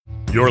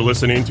You're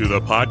listening to the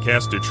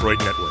Podcast Detroit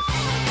Network.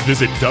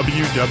 Visit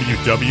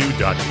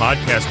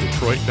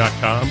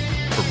www.podcastdetroit.com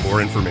for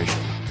more information.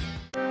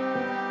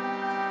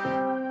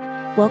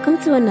 Welcome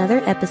to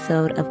another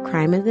episode of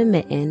Crime in the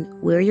Mitten.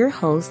 We're your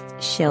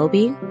hosts,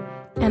 Shelby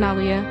and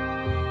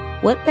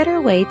Aliyah. What better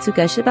way to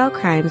gush about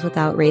crimes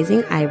without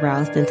raising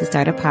eyebrows than to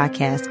start a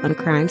podcast on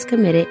crimes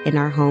committed in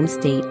our home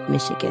state,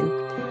 Michigan?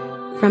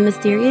 From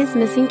mysterious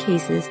missing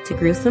cases to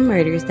gruesome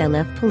murders that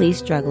left police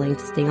struggling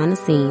to stay on the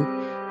scene,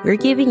 we're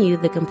giving you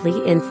the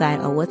complete insight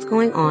on what's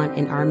going on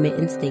in our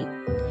Mitten state.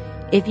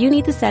 If you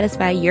need to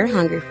satisfy your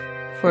hunger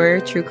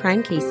for true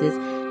crime cases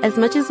as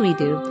much as we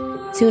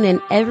do, tune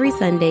in every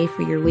Sunday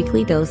for your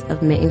weekly dose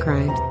of Mitten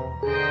crimes.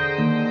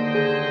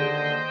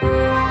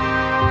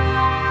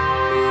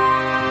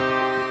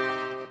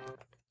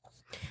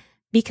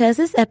 Because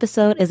this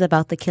episode is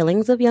about the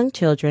killings of young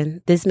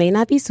children, this may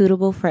not be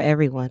suitable for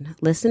everyone.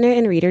 Listener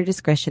and reader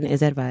discretion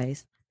is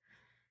advised.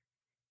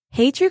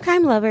 Hey, true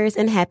crime lovers,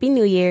 and Happy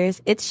New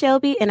Year's. It's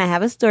Shelby, and I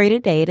have a story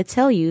today to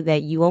tell you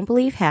that you won't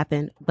believe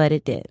happened, but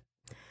it did.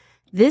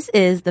 This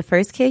is the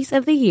first case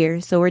of the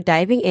year, so we're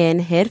diving in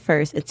head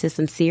first into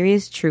some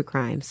serious true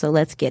crime, so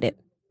let's get it.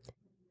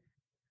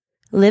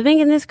 Living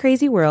in this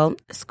crazy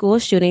world, school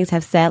shootings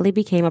have sadly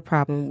become a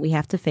problem we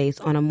have to face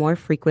on a more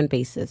frequent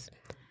basis.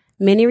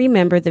 Many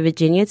remember the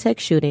Virginia Tech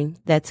shooting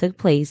that took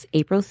place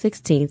April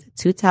 16th,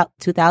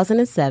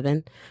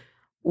 2007,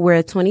 where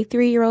a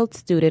 23-year-old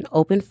student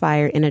opened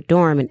fire in a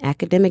dorm and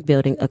academic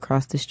building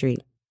across the street.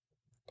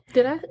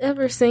 Did I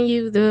ever send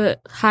you the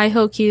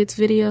Hi-Ho Kids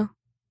video?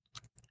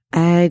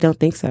 I don't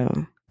think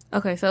so.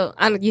 Okay, so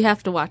you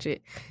have to watch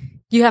it.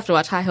 You have to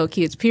watch Hi-Ho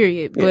Kids,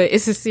 period. Yeah. But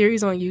it's a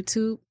series on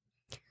YouTube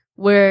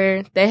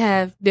where they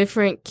have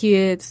different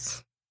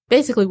kids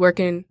basically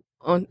working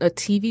on a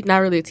TV, not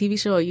really a TV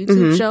show, a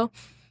YouTube show.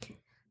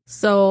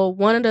 So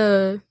one of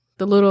the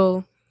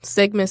little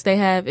segments they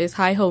have is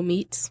Hi-Ho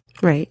Meets.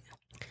 Right.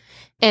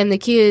 And the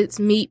kids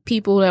meet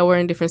people that were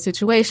in different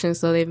situations.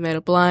 So they've met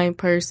a blind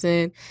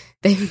person,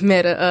 they've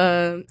met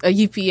a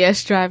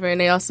UPS driver, and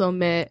they also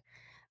met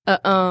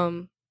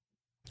a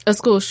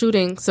school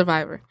shooting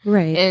survivor.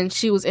 Right. And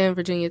she was in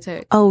Virginia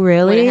Tech. Oh,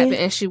 really? When it happened,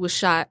 and she was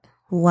shot.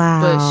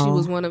 Wow. But I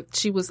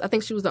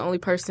think she was the only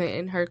person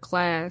in her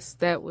class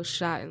that was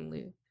shot and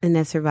lived. And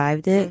that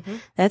survived it? Mm-hmm.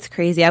 That's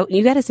crazy.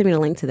 You got to send me a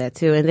link to that,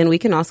 too. And then we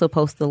can also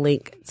post the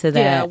link to that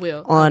yeah, I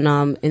will. On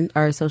in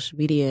our social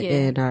media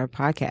and our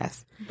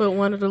podcast. But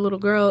one of the little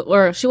girls,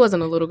 or she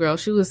wasn't a little girl,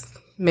 she was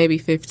maybe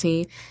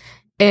 15.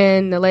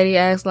 And the lady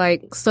asked,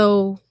 like,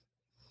 so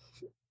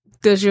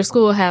does your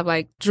school have,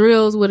 like,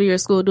 drills? What do your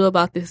school do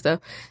about this stuff?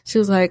 She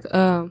was like,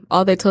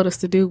 all they told us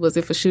to do was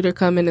if a shooter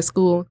come into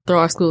school, throw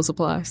our school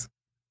supplies.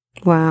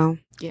 Wow.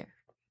 Yeah.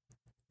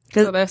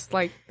 So that's,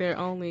 like, their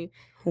only...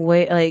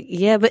 But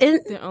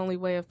the only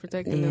way of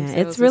protecting themselves.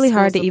 It's really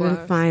hard to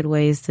even find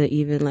ways to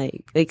even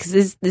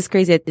because it's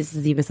crazy that this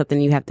is even something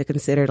you have to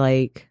consider,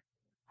 like,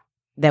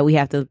 that we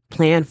have to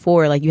plan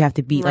for. Like, you have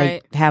to be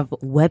like have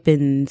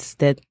weapons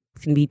that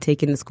can be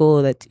taken to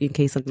school that in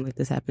case something like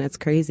this happens. That's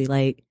crazy.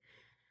 Like,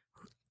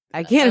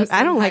 I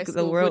don't like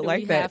the world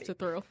like that. Have to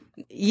throw.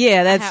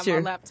 Yeah, that's I have true.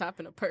 My laptop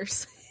in a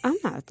purse. I'm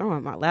not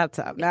throwing my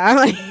laptop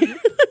now.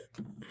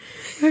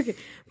 Okay.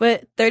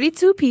 But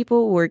 32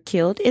 people were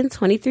killed and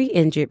 23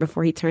 injured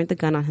before he turned the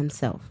gun on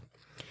himself.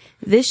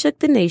 This shook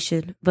the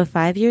nation, but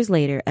 5 years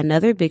later,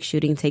 another big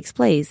shooting takes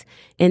place,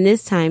 and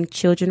this time,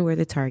 children were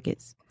the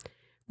targets.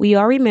 We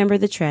all remember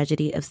the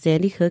tragedy of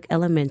Sandy Hook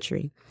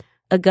Elementary.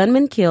 A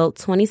gunman killed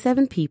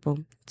 27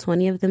 people,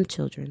 20 of them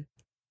children.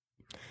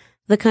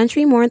 The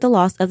country mourned the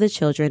loss of the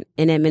children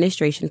and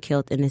administration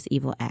killed in this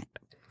evil act.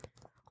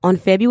 On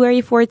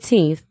February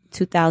 14th,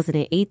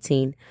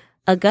 2018,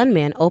 a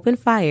gunman opened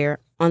fire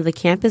on the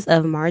campus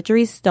of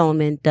Marjorie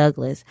Stoneman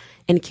Douglas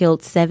and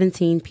killed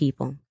 17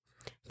 people.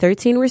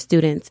 13 were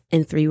students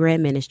and 3 were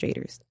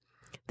administrators.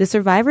 The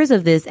survivors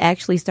of this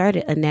actually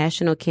started a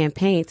national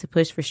campaign to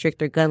push for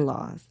stricter gun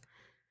laws.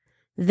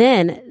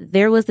 Then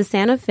there was the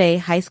Santa Fe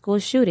High School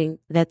shooting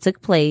that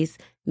took place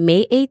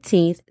May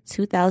 18th,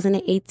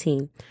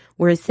 2018,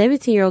 where a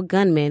 17-year-old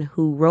gunman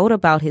who wrote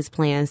about his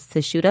plans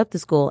to shoot up the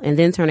school and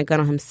then turn a gun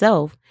on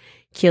himself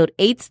killed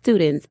 8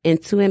 students and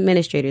 2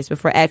 administrators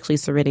before actually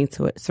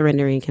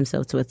surrendering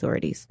himself to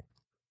authorities.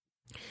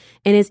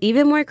 And it's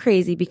even more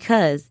crazy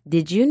because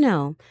did you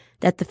know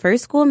that the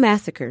first school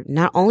massacre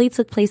not only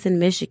took place in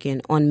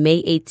Michigan on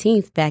May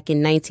 18th back in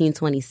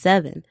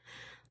 1927,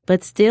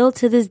 but still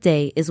to this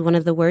day is one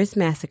of the worst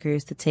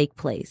massacres to take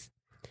place.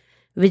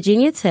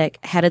 Virginia Tech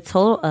had a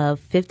total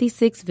of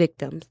 56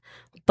 victims,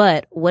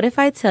 but what if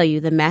I tell you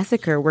the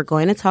massacre we're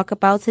going to talk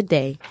about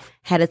today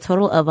had a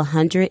total of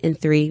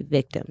 103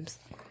 victims?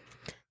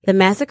 The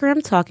massacre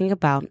I'm talking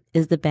about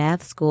is the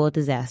Bath School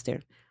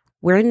disaster,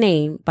 where a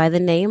man by the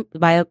name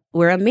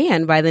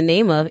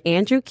of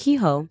Andrew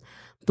Kehoe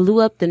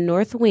blew up the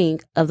north wing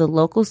of the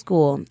local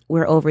school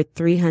where over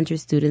 300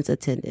 students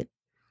attended.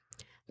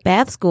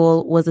 Bath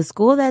School was a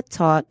school that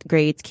taught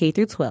grades K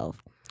through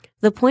 12.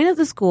 The point of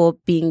the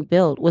school being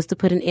built was to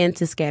put an end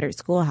to scattered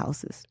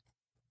schoolhouses.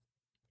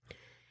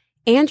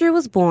 Andrew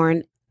was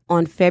born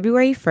on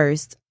February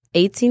 1st,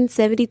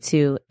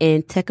 1872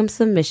 in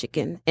Tecumseh,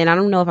 Michigan. And I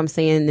don't know if I'm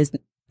saying this,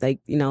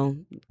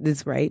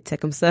 this right,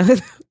 Tecumseh.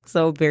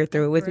 So bear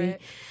through it with me.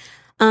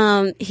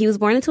 He was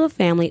born into a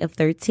family of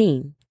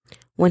 13.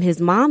 When his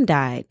mom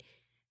died,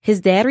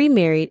 his dad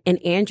remarried,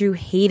 and Andrew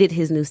hated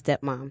his new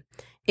stepmom.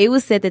 It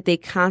was said that they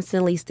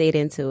constantly stayed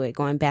into it,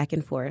 going back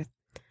and forth.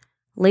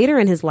 Later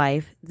in his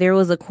life, there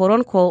was a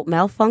quote-unquote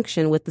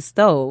malfunction with the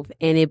stove,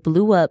 and it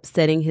blew up,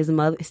 setting his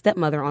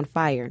stepmother on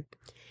fire.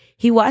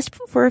 He watched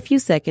for a few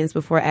seconds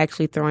before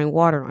actually throwing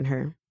water on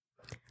her.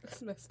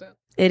 That's messed up.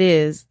 It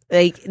is.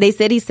 They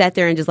said he sat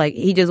there and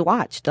he just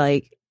watched.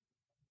 They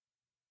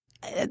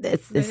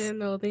didn't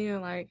know then,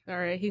 all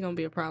right, he gonna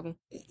be a problem.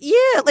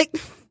 Yeah,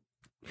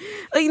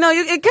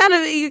 it kind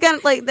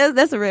of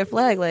that's a red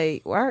flag.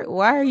 Why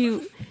are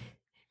you?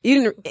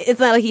 You didn't. It's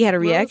not like he had a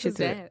reaction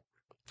to it.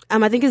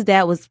 I think his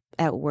dad was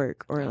at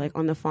work or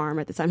on the farm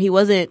at the time. He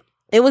wasn't.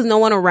 It was no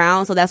one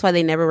around, so that's why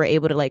they never were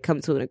able to come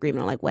to an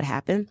agreement on what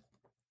happened.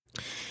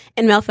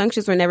 And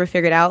malfunctions were never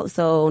figured out,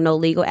 so no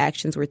legal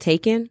actions were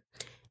taken.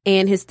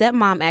 And his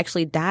stepmom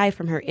actually died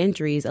from her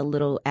injuries a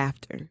little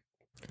after.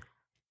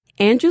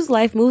 Andrew's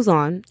life moves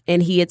on,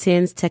 and he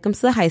attends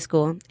Tecumseh High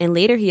School, and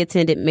later he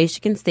attended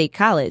Michigan State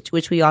College,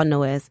 which we all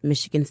know as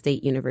Michigan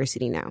State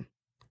University now.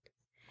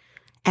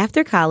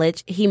 After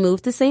college, he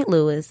moved to St.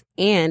 Louis,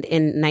 and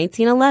in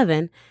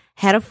 1911,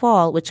 had a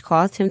fall which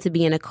caused him to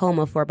be in a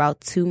coma for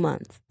about 2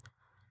 months.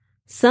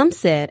 Some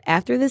said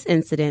after this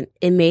incident,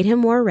 it made him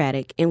more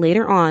erratic, and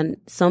later on,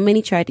 so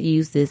many tried to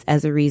use this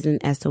as a reason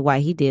as to why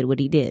he did what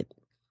he did.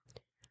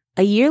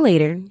 A year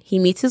later, he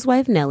meets his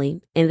wife,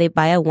 Nellie, and they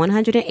buy a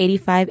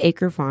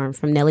 185-acre farm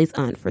from Nellie's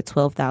aunt for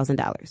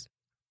 $12,000.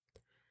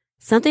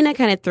 Something that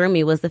kind of threw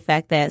me was the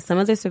fact that some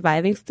of the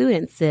surviving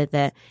students said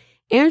that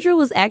Andrew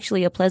was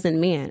actually a pleasant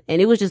man,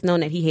 and it was just known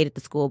that he hated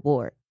the school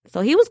board.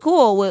 So he was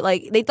cool with,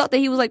 they thought that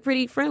he was,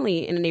 pretty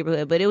friendly in the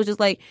neighborhood, but it was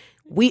just,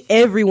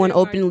 everyone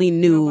openly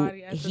knew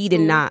he did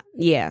not,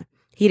 he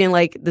didn't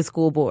like the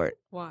school board.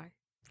 Why?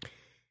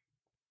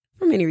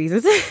 For many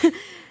reasons.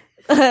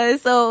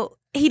 So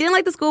he didn't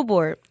like the school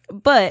board,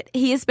 but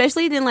he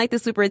especially didn't like the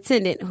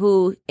superintendent,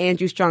 who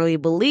Andrew strongly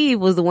believed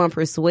was the one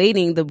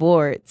persuading the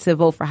board to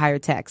vote for higher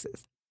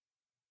taxes.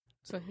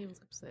 So he was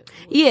upset.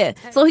 Yeah.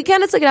 So he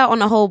kind of took it out on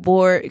the whole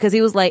board because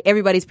he was like,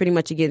 everybody's pretty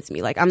much against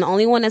me. I'm the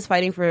only one that's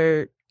fighting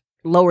for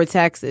lower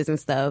taxes and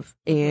stuff,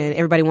 and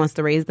everybody wants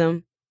to raise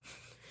them.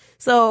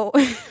 So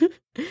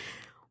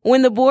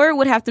when the board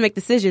would have to make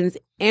decisions,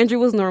 Andrew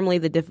was normally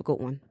the difficult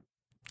one,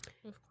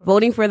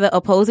 voting for the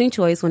opposing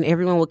choice when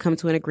everyone would come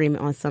to an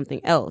agreement on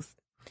something else.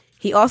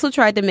 He also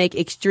tried to make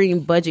extreme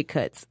budget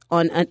cuts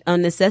on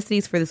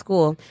necessities for the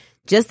school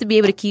just to be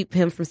able to keep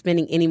him from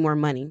spending any more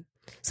money.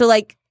 So,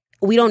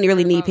 we don't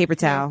really need paper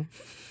towel.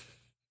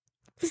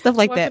 Stuff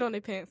like that. On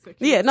their pants,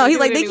 yeah, no, he's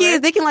like,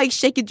 they can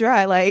shake it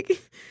dry.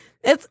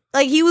 It's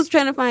he was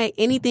trying to find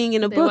anything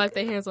in a book. They wipe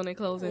their hands on their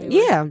clothes anyway.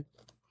 Yeah.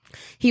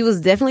 He was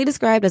definitely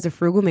described as a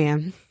frugal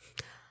man.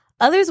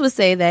 Others would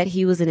say that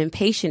he was an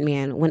impatient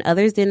man when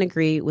others didn't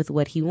agree with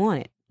what he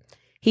wanted.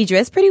 He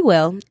dressed pretty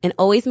well and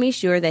always made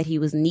sure that he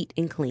was neat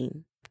and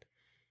clean.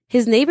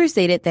 His neighbors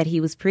stated that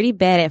he was pretty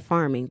bad at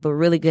farming, but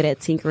really good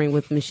at tinkering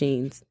with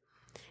machines,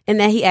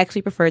 and that he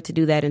actually preferred to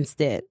do that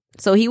instead.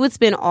 So he would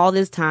spend all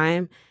this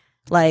time,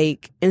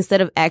 instead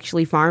of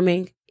actually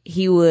farming,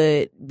 he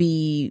would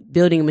be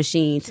building a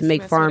machine to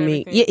make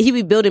farming. Yeah, he'd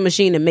be building a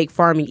machine to make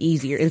farming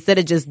easier instead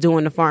of just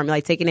doing the farm,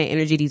 taking that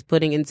energy he's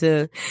putting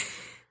into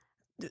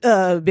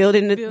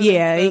building the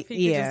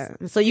yeah.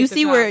 So you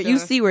see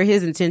where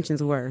his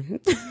intentions were.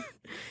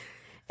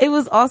 It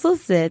was also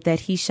said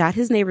that he shot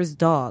his neighbor's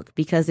dog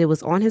because it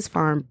was on his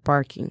farm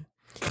barking,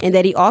 and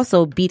that he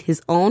also beat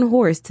his own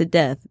horse to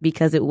death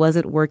because it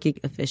wasn't working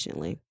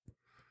efficiently.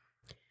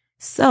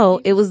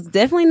 So it was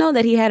definitely known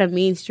that he had a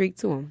mean streak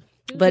to him.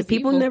 But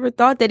people never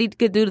thought that he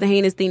could do the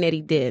heinous thing that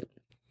he did.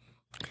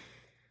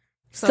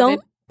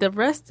 So the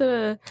rest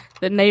of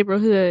the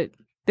neighborhood,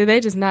 did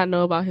they just not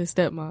know about his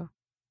stepmom?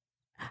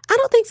 I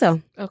don't think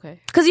so. Okay.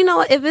 Because,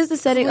 if it's the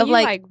setting of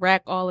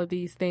rack all of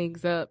these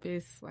things up,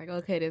 it's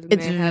okay, this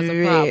man has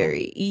a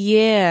problem.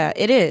 Yeah,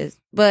 it is.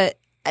 But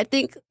I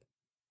think,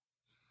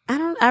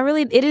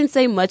 it didn't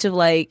say much of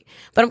but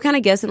I'm kind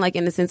of guessing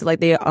in the sense of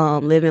they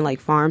live in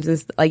farms and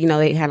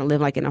they kind of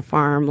live in a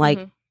farm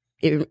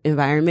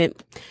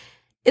environment.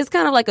 It's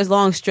kind of a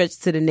long stretch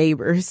to the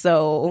neighbor.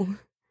 So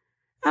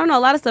I don't know. A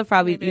lot of stuff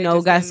probably,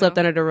 got swept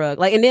under the rug.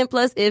 And then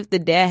plus if the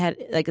dad had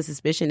a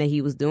suspicion that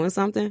he was doing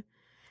something,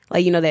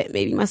 that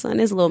maybe my son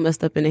is a little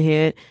messed up in the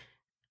head,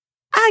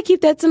 I keep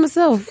that to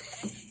myself.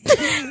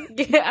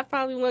 Yeah, I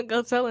probably wouldn't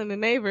go telling the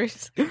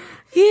neighbors.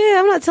 Yeah,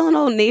 I'm not telling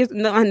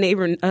my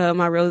neighbor,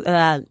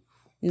 my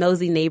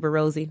nosy neighbor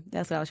Rosie.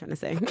 That's what I was trying to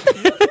say.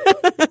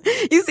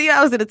 You see,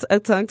 I was in a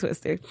tongue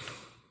twister.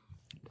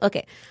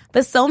 Okay,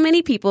 but so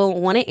many people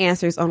wanted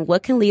answers on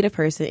what can lead a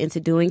person into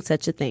doing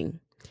such a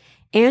thing.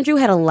 Andrew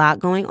had a lot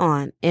going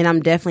on, and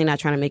I'm definitely not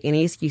trying to make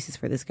any excuses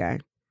for this guy.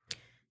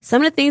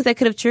 Some of the things that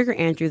could have triggered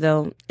Andrew,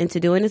 though, into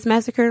doing this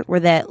massacre were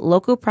that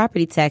local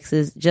property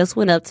taxes just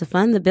went up to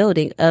fund the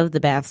building of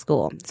the Bath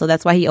School. So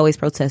that's why he always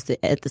protested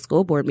at the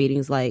school board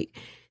meetings, like,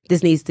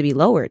 this needs to be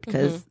lowered.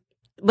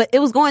 But it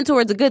was going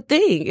towards a good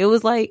thing. It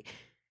was like,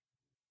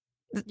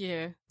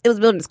 it was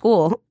building a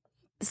school.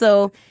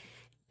 So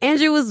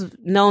it was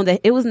known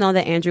that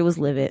Andrew was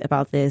livid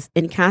about this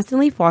and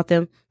constantly fought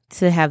them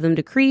to have them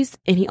decreased.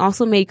 And he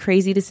also made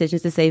crazy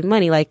decisions to save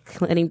money, like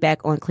cutting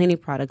back on cleaning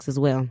products as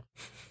well.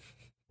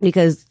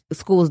 Because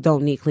schools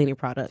don't need cleaning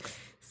products.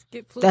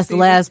 That's the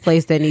last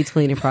place that needs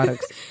cleaning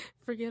products.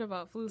 Forget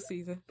about flu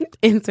season.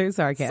 Insert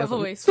sarcasm. It's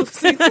always flu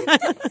season.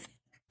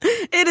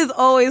 It is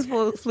always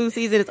flu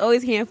season. It's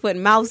always hand, foot,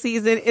 and mouth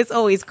season. It's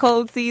always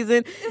cold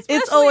season.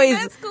 It's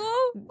always at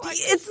school. Like,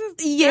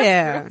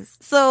 yeah.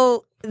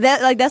 So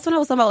that's what I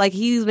was talking about. Like,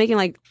 he was making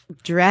like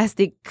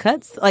drastic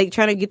cuts, like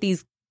trying to get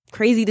these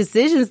crazy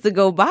decisions to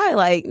go by.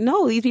 Like,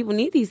 no, these people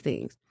need these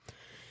things.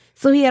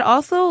 So he had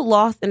also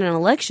lost in an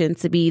election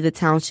to be the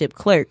township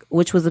clerk,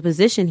 which was a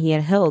position he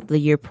had held the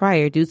year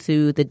prior due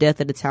to the death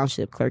of the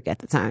township clerk at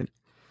the time.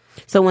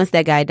 So once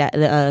that guy died,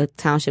 the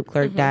township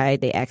clerk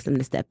died, they asked him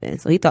to step in.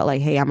 So he thought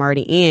like, hey, I'm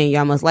already in.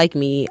 Y'all must like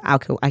me. I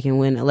can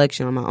win an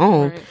election on my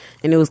own. Right.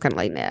 And it was kind of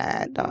like,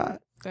 nah, dog.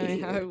 That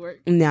ain't how it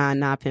works.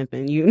 Nah,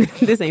 pimping. You,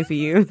 this ain't for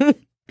you.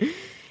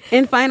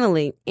 And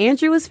finally,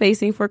 Andrew was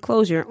facing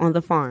foreclosure on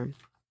the farm.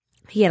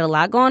 He had a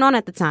lot going on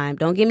at the time.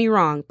 Don't get me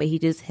wrong, but he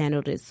just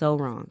handled it so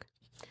wrong.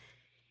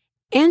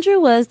 Andrew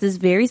was this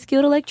very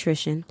skilled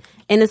electrician,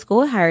 and the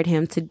school hired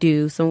him to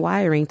do some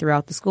wiring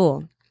throughout the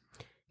school.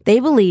 They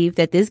believed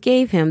that this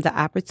gave him the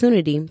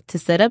opportunity to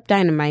set up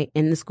dynamite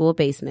in the school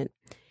basement.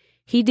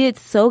 He did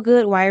so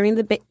good wiring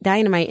the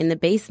dynamite in the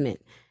basement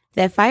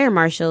that fire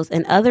marshals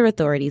and other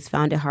authorities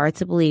found it hard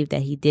to believe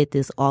that he did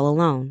this all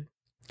alone.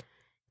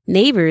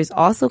 Neighbors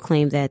also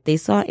claimed that they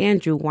saw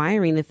Andrew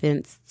wiring the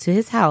fence to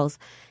his house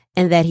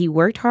and that he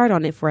worked hard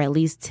on it for at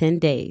least 10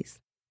 days.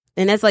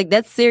 And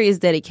that's serious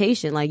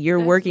dedication. Like, you're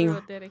working.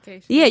 Real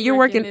dedication. Yeah, you're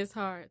working. It's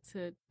hard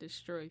to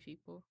destroy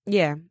people.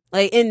 Yeah.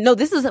 Like, and no,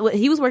 this is what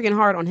he was working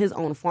hard on his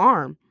own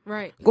farm.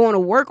 Right. Going to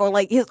work on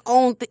like his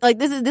own like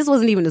this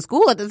wasn't even a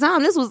school at the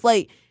time. This was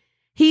like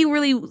he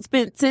really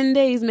spent 10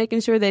 days making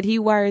sure that he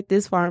wired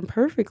this farm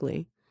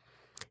perfectly.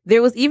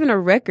 There was even a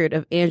record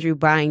of Andrew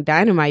buying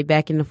dynamite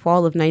back in the fall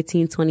of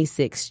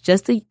 1926,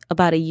 just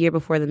about a year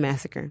before the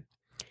massacre.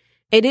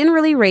 It didn't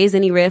really raise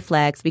any red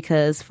flags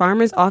because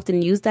farmers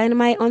often use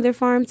dynamite on their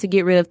farm to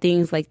get rid of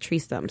things like tree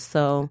stumps.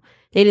 So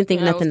they didn't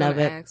think nothing of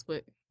it.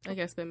 But I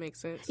guess that makes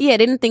sense. Yeah,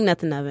 they didn't think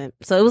nothing of it.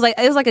 So it was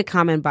like a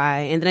common buy.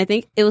 And then I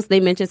think they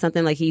mentioned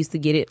something like he used to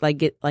get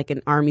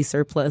an army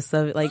surplus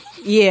of it. Like,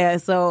 yeah,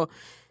 so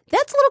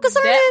that's a little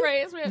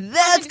concerning.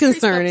 That's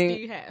concerning. Do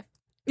you have?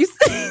 You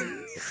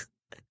see?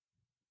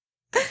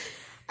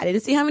 I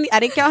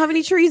didn't count how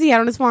many trees he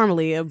had on his farm,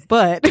 Aaliyah,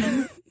 but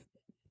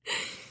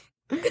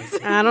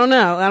I don't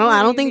know.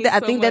 I don't think that.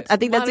 I think that's.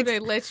 Why do they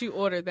let you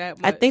order that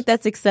much? I think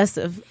that's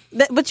excessive.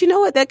 But you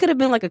know what? That could have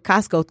been like a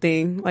Costco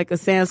thing, like a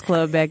Sam's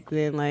Club back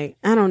then. Like,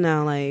 I don't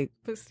know. Like,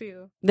 but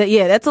still,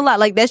 that's a lot.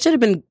 Like, that should have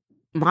been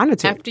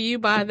monitored. After you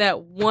buy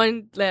that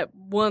one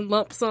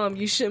lump sum,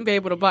 you shouldn't be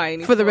able to buy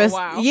any for the rest. A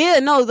while. Yeah,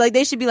 no. Like,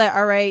 they should be like,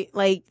 all right,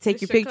 like,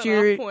 take your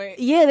picture.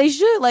 Yeah, they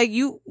should. Like,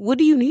 what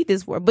do you need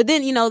this for? But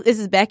then, this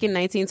is back in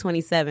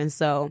 1927,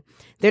 so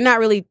they're not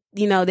really,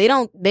 they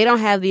don't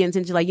have the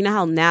intention. Like, you know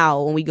how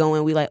now when we go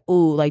in, we like,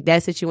 ooh, like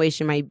that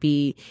situation might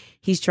be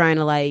he's trying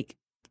to like.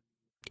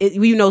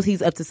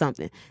 He's up to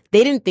something.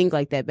 They didn't think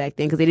like that back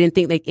then because they didn't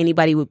think like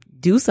anybody would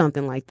do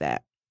something like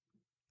that.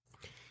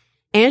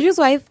 Andrew's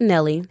wife,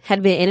 Nellie,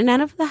 had been in and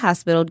out of the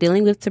hospital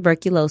dealing with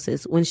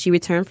tuberculosis when she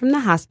returned from the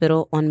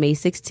hospital on May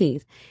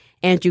 16th.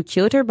 Andrew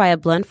killed her by a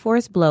blunt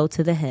force blow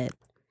to the head.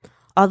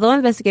 Although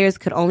investigators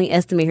could only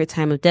estimate her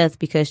time of death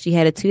because she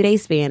had a 2-day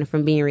span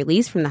from being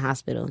released from the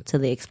hospital to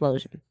the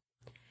explosion.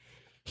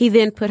 He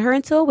then put her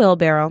into a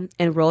wheelbarrow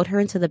and rolled her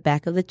into the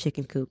back of the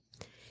chicken coop.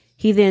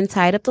 He then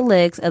tied up the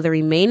legs of the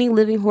remaining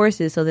living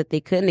horses so that they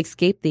couldn't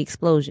escape the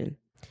explosion.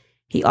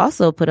 He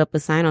also put up a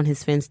sign on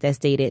his fence that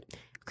stated,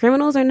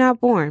 "Criminals are not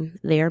born,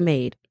 they are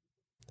made."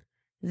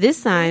 This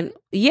sign,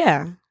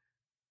 yeah.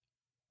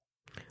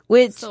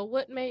 So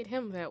what made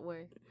him that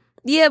way?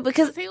 Yeah,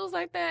 because he was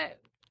like that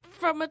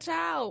from a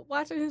child,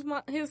 watching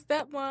his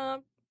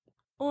stepmom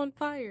on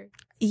fire.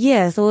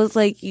 Yeah, so it's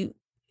like,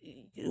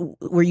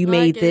 were you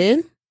made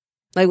then?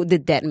 Like,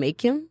 did that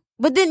make him?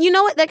 But then, you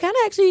know what? That kind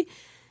of actually,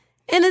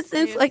 in a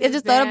sense, like, I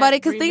just thought about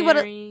it, because think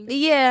about it.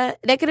 Yeah,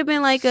 that could have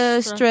been like a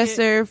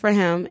stressor for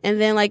him. And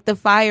then, like, the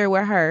fire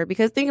with her.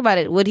 Because think about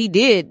it, what he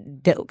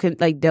did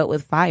dealt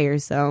with fire.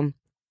 So,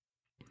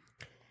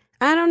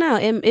 I don't know.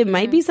 It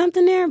might be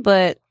something there,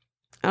 but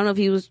I don't know if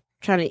he was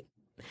trying to,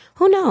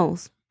 who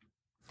knows?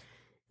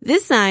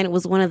 This sign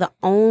was one of the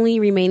only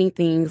remaining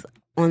things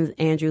on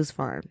Andrew's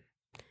farm.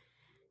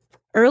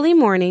 Early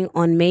morning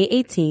on May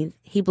 18th,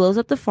 he blows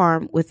up the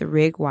farm with the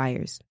rig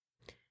wires.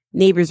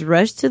 Neighbors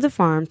rushed to the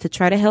farm to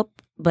try to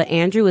help, but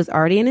Andrew was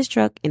already in his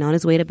truck and on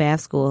his way to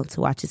Bath School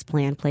to watch his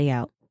plan play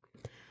out.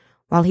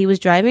 While he was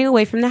driving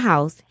away from the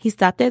house, he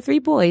stopped at 3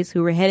 boys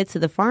who were headed to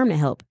the farm to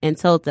help and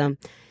told them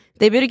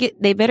they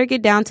better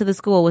get down to the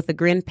school with a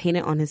grin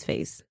painted on his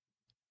face.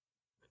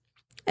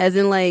 As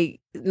in, like,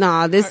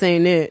 nah, this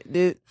ain't it.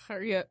 Dude.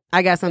 Hurry up.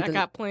 I got something.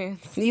 I got plans.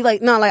 You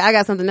like, no, like, I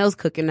got something else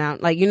cooking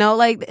out. Like, you know,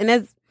 like,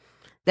 and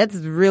that's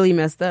really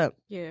messed up.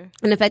 Yeah.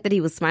 And the fact that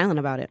he was smiling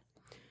about it.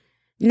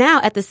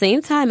 Now, at the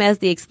same time as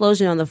the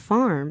explosion on the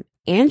farm,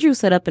 Andrew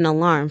set up an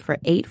alarm for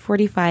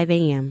 8:45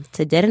 a.m.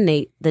 to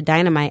detonate the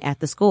dynamite at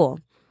the school.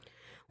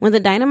 When the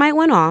dynamite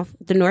went off,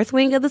 the north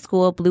wing of the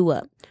school blew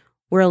up,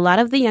 where a lot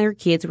of the younger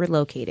kids were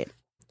located.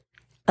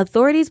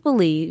 Authorities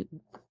believe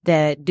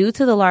that due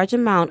to the large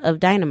amount of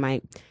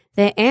dynamite,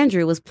 that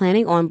Andrew was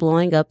planning on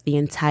blowing up the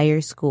entire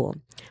school,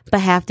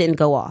 but half didn't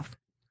go off.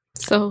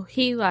 So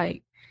he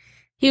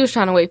was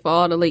trying to wait for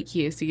all the late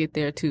kids to get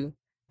there too.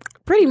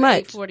 Pretty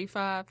much.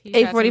 8:45.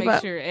 He had to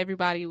make sure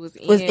everybody was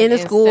in the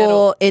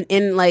school and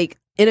in like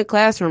in a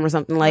classroom or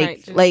something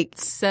like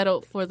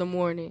settled for the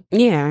morning.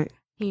 Yeah.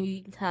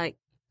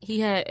 He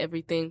had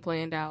everything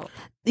planned out.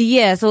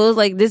 Yeah, so it was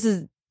like this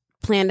is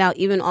planned out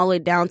even all the way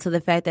down to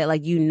the fact that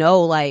like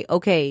like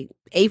okay,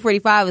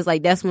 8:45 is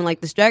like that's when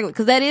like the struggle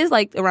because that is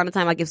like around the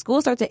time like if school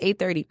starts at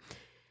 8:30.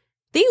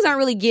 Things aren't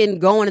really getting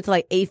going until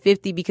like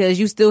 8:50 because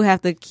you still have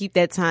to keep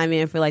that time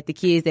in for like the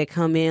kids that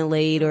come in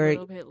late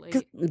or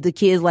the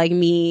kids like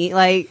me,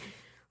 like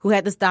who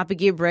had to stop and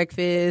get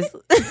breakfast.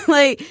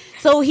 Like,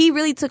 so he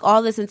really took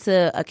all this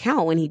into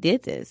account when he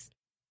did this.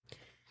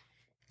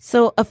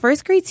 So a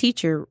first grade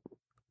teacher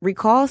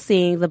recalls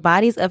seeing the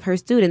bodies of her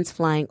students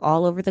flying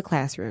all over the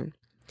classroom.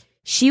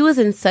 She was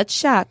in such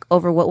shock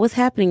over what was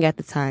happening at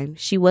the time,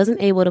 she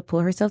wasn't able to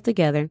pull herself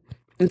together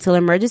until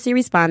emergency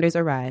responders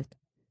arrived.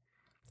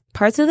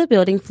 Parts of the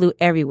building flew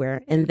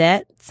everywhere, and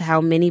that's how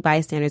many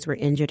bystanders were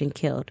injured and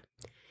killed.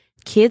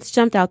 Kids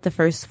jumped out the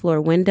first floor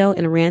window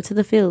and ran to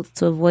the fields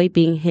to avoid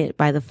being hit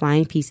by the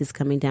flying pieces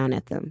coming down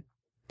at them.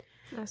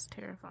 That's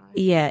terrifying.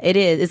 Yeah, it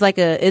is. It's like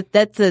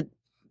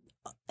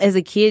as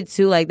a kid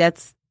too, like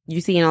that's,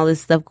 you seeing all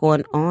this stuff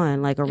going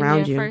on like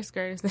around you. First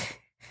graders,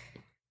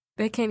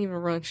 they can't even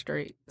run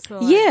straight. So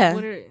yeah.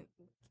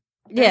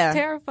 That's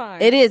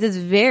terrifying. It is. It's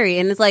very,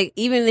 and it's like,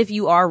 even if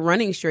you are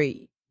running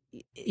straight,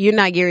 you're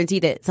not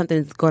guaranteed that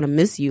something's going to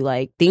miss you.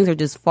 Like, things are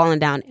just falling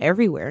down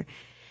everywhere.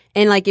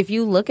 And, like, if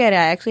you look at it,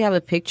 I actually have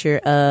a picture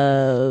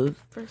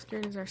of... First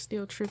graders are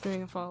still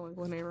tripping and falling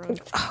when they run.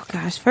 Oh,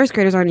 gosh. First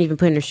graders aren't even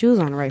putting their shoes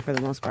on right for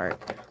the most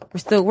part. We're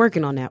still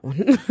working on that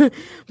one.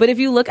 But if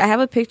you look, I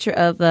have a picture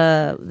of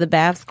the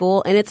Bath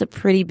school, and it's a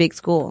pretty big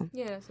school.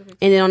 Yeah, it's a big school.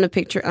 And then on the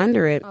picture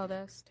under it... Oh,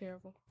 that's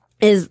terrible.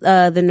 Is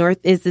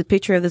the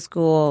picture of the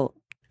school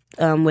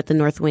with the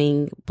north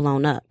wing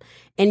blown up.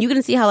 And you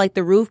can see how like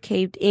the roof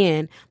caved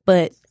in,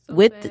 but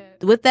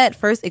with that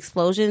first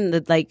explosion,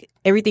 that like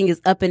everything is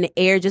up in the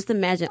air. Just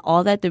imagine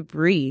all that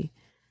debris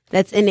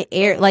that's in the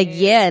air. Like,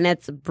 yeah, and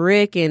that's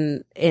brick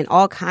and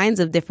all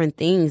kinds of different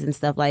things and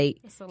stuff. Like,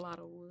 it's a lot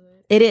of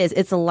wood. It is.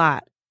 It's a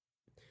lot.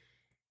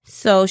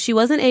 So she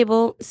was in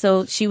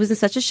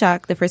such a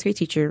shock. The first grade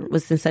teacher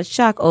was in such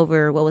shock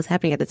over what was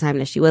happening at the time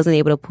that she wasn't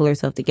able to pull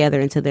herself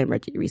together until the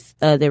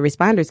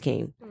responders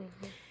came.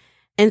 Mm-hmm.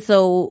 And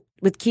so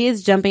with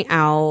kids jumping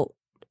out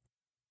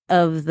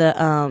of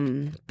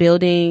the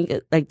building,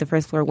 like the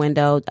first floor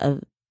window,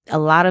 a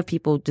lot of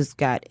people just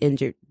got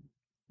injured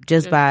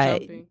just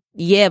by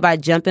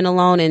jumping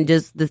alone and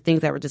just the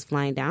things that were just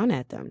flying down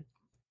at them.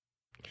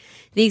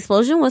 The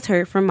explosion was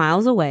heard from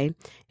miles away,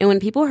 and when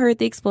people heard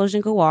the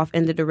explosion go off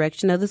in the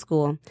direction of the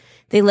school,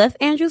 they left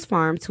Andrew's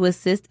farm to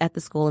assist at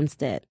the school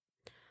instead.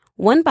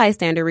 One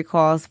bystander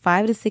recalls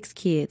 5 to 6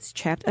 kids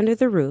trapped under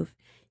the roof.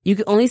 You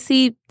could only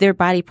see their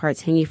body parts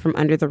hanging from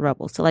under the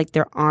rubble, so like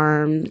their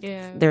arms,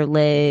 their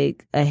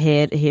leg, a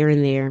head here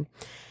and there.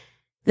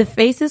 The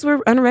faces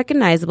were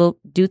unrecognizable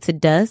due to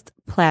dust,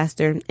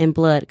 plaster, and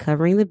blood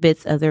covering the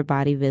bits of their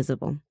body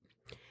visible.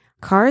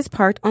 Cars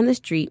parked on the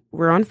street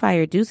were on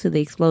fire due to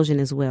the explosion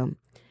as well.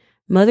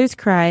 Mothers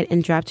cried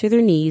and dropped to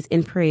their knees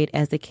and prayed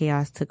as the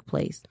chaos took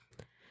place.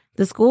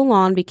 The school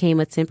lawn became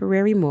a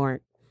temporary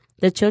morgue.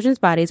 The children's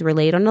bodies were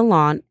laid on the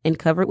lawn and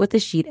covered with a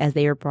sheet as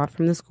they were brought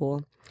from the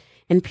school.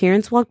 And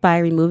parents walked by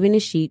removing the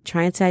sheet,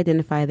 trying to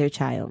identify their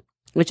child,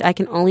 which I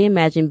can only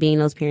imagine being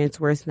those parents'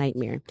 worst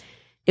nightmare.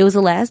 It was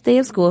the last day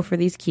of school for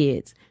these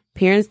kids.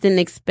 Parents didn't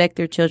expect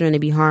their children to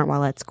be harmed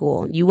while at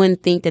school. You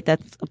would think that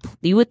that's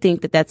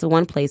the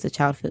one place a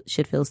child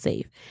should feel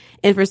safe.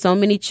 And for so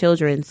many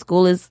children,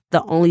 school is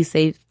the only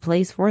safe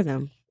place for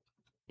them.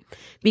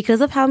 Because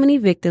of how many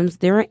victims,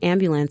 there were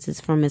ambulances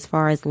from as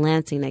far as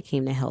Lansing that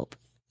came to help.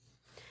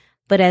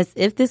 But as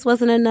if this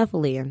wasn't enough,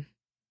 Aaliyah,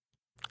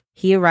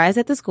 he arrives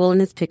at the school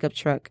in his pickup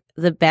truck,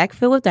 the back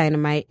filled with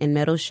dynamite and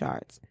metal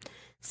shards.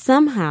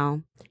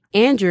 Somehow,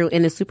 Andrew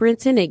and the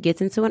superintendent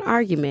gets into an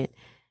argument.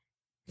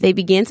 They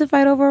begin to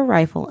fight over a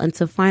rifle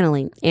until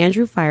finally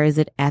Andrew fires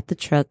it at the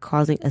truck,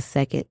 causing a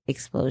second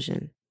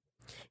explosion.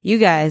 You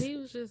guys,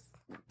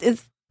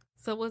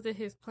 so was it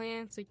his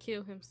plan to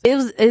kill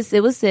himself?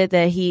 It was said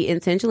that he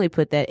intentionally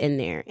put that in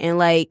there, and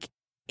like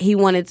he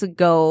wanted to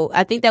go.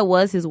 I think that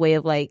was his way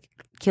of like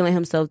killing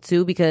himself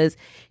too, because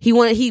he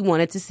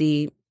wanted to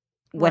see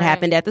what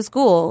happened at the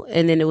school,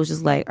 and then it was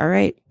just like, all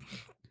right,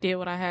 did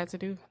what I had to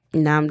do.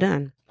 Now I'm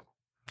done.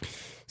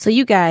 So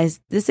you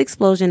guys, this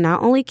explosion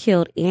not only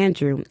killed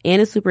Andrew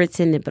and the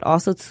superintendent, but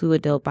also 2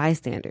 adult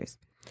bystanders.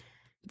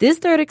 This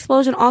third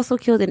explosion also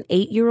killed an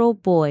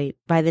 8-year-old boy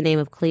by the name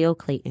of Cleo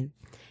Clayton.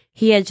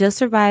 He had just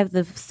survived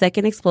the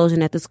second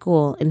explosion at the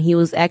school, and he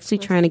was actually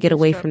trying to get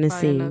away from the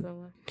scene.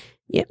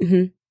 Yep.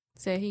 Mm-hmm.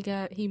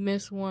 Said he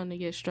missed one to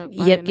get struck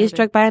by another. Get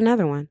struck by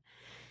another one.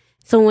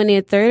 So when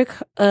the third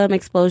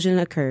explosion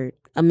occurred,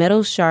 a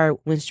metal shard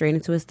went straight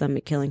into his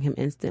stomach, killing him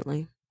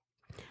instantly.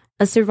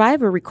 A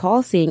survivor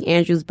recalls seeing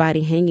Andrew's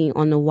body hanging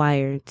on the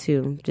wire,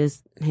 too,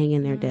 just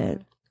hanging there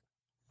dead.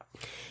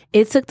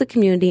 It took the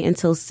community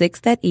until 6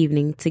 that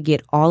evening to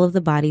get all of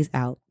the bodies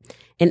out,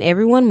 and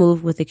everyone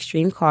moved with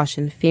extreme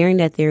caution, fearing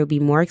that there would be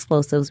more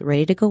explosives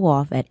ready to go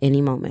off at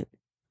any moment.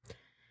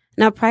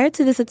 Now, prior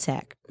to this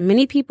attack,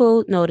 many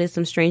people noticed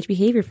some strange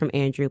behavior from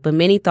Andrew, but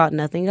many thought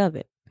nothing of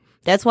it.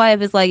 That's why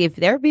if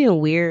they're being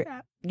weird,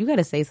 you got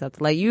to say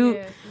something. Like,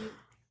 I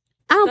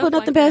don't put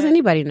nothing past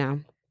anybody now.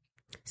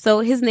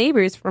 So his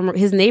neighbor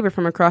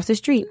from across the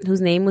street,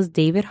 whose name was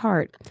David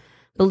Hart,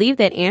 believed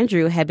that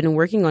Andrew had been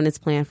working on this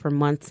plan for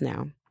months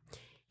now.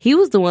 He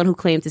was the one who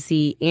claimed to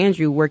see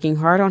Andrew working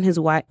hard on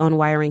on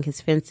wiring his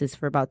fences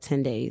for about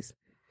 10 days.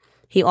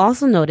 He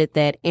also noted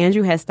that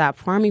Andrew had stopped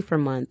farming for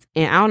months,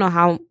 and I don't know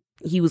how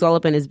he was all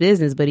up in his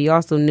business, but he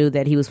also knew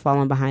that he was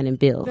falling behind in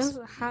bills.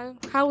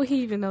 How would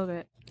he even know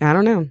that? I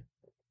don't know.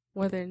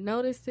 Were there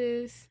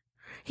notices?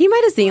 He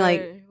might have seen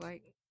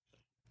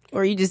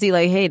or you just see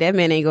like, hey, that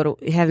man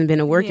haven't been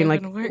to work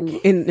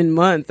in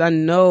months. I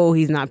know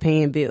he's not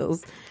paying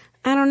bills.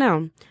 I don't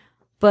know.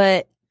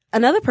 But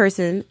another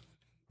person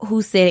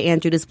who said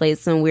Andrew displayed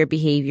some weird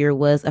behavior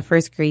was a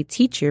first grade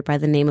teacher by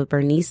the name of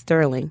Bernice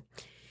Sterling.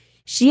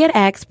 She had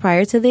asked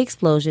prior to the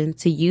explosion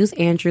to use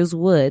Andrew's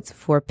woods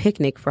for a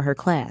picnic for her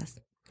class.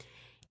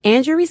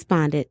 Andrew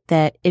responded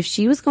that if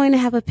she was going to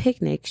have a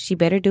picnic, she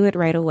better do it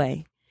right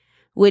away,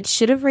 which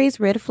should have raised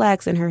red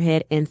flags in her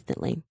head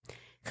instantly,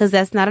 because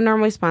that's not a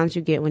normal response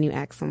you get when you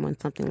ask someone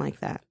something like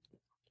that.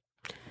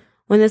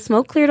 When the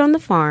smoke cleared on the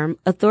farm,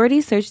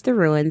 authorities searched the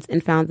ruins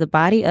and found the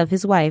body of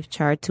his wife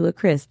charred to a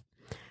crisp.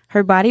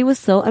 Her body was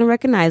so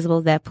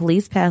unrecognizable that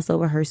police passed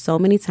over her so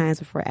many times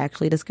before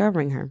actually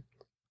discovering her.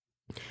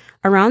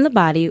 Around the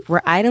body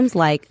were items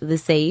like the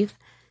safe,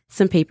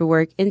 some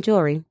paperwork, and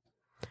jewelry.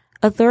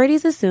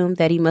 Authorities assumed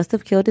that he must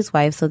have killed his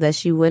wife so that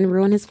she wouldn't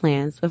ruin his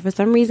plans, but for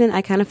some reason,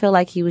 I kind of feel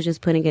like he was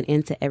just putting an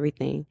end to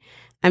everything.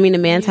 I mean, the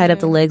man tied up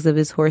the legs of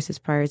his horses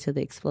prior to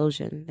the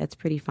explosion. That's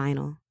pretty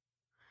final.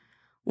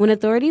 When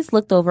authorities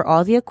looked over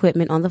all the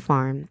equipment on the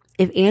farm,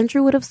 if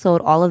Andrew would have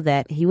sold all of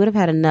that, he would have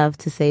had enough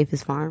to save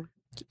his farm.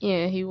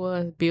 Yeah, he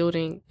was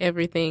building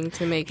everything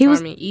to make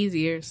farming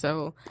easier,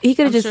 so he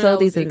could have just sold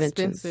these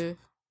inventions. Expensive.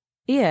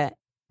 Yeah,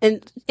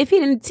 and if he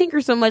didn't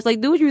tinker so much, like,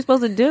 do what you were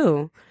supposed to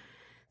do.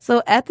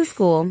 So at the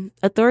school,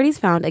 authorities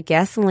found a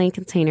gasoline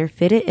container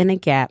fitted in a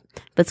gap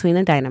between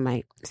the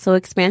dynamite. So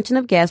expansion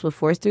of gas would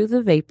force through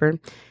the vapor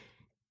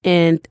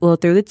through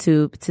the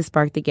tube to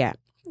spark the gap.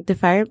 The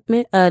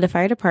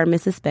fire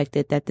department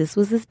suspected that this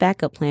was his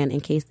backup plan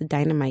in case the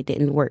dynamite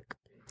didn't work.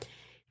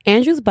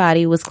 Andrew's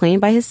body was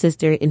claimed by his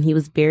sister, and he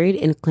was buried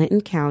in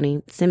Clinton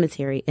County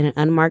Cemetery in an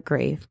unmarked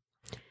grave.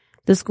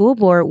 The school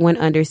board went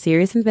under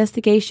serious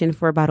investigation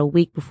for about a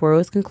week before it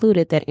was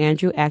concluded that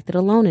Andrew acted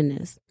alone in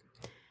this.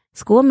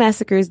 School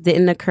massacres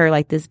didn't occur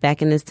like this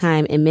back in this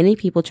time, and many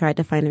people tried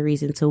to find a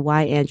reason to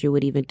why Andrew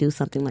would even do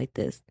something like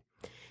this.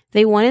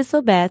 They wanted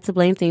so bad to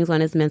blame things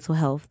on his mental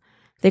health.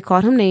 They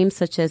called him names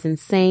such as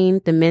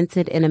insane,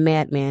 demented, and a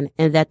madman,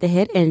 and that the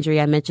head injury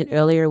I mentioned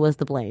earlier was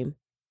the blame.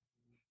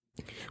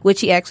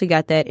 Which he actually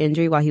got that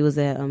injury while he was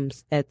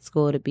at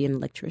school to be an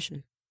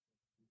electrician.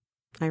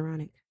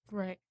 Ironic.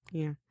 Right.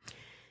 Yeah.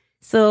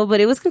 So, but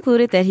it was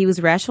concluded that he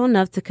was rational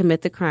enough to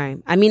commit the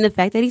crime. I mean, the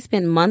fact that he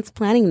spent months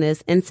planning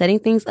this and setting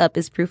things up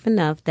is proof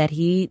enough that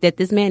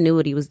this man knew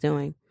what he was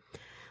doing.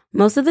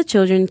 Most of the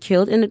children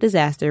killed in the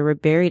disaster were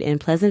buried in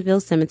Pleasantville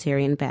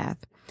Cemetery in Bath.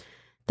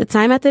 The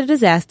time after the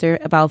disaster,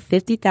 about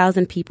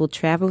 50,000 people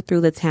traveled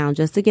through the town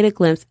just to get a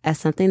glimpse at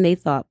something they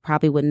thought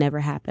probably would never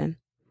happen.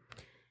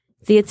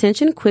 The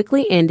attention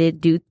quickly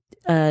ended due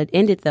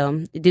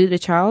to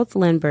Charles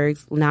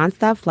Lindbergh's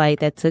nonstop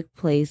flight that took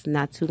place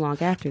not too long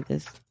after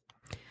this.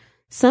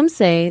 Some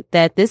say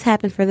that this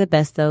happened for the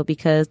best, though,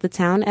 because the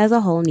town as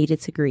a whole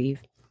needed to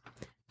grieve.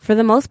 For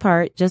the most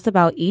part, just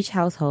about each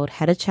household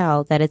had a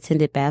child that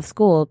attended Bath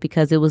School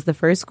because it was the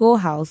first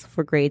schoolhouse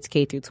for grades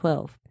K through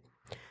 12.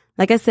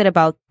 Like I said,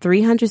 about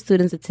 300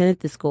 students attended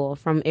the school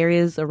from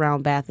areas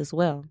around Bath as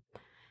well.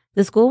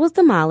 The school was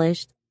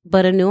demolished,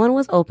 but a new one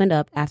was opened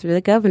up after the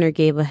governor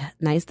gave a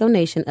nice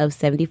donation of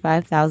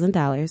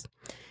 $75,000.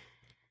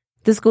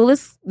 The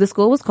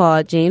school was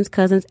called James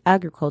Cousins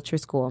Agriculture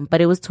School,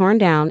 but it was torn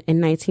down in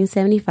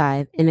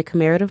 1975, and a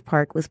commemorative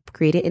park was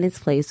created in its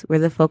place, where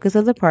the focus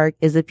of the park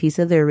is a piece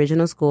of the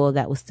original school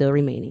that was still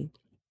remaining.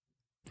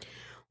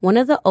 One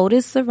of the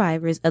oldest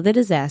survivors of the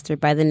disaster,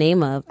 by the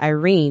name of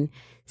Irene,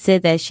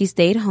 said that she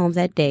stayed home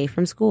that day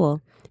from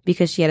school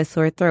because she had a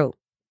sore throat.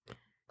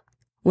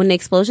 When the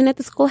explosion at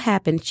the school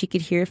happened, she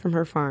could hear it from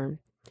her farm.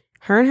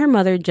 Her and her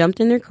mother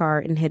jumped in their car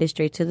and headed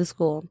straight to the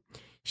school.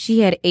 She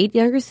had 8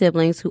 younger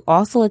siblings who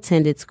also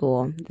attended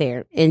school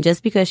there, and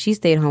just because she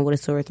stayed home with a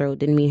sore throat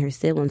didn't mean her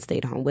siblings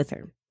stayed home with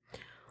her.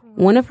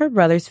 One of her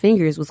brother's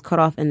fingers was cut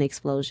off in the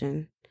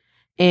explosion,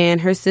 and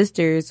her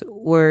sisters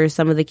were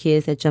some of the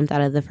kids that jumped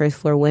out of the first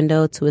floor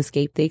window to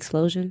escape the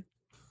explosion.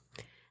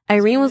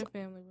 Irene was...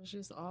 family was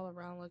just all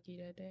around lucky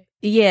that day.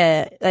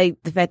 Yeah,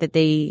 like the fact that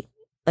they...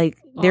 Like,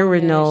 there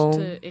were no...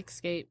 to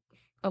escape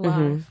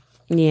alive.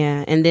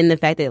 Yeah, and then the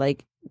fact that,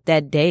 like,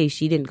 that day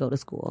she didn't go to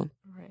school.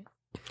 Right.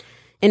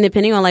 And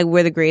depending on, like,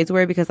 where the grades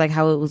were, because, like,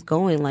 how it was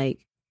going, like,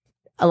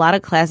 a lot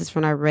of classes,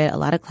 from what I read, a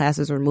lot of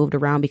classes were moved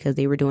around because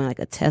they were doing, like,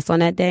 a test on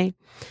that day.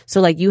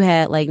 So, like, you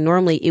had, like,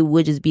 normally it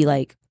would just be,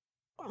 like,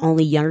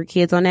 only younger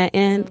kids on that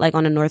end, like,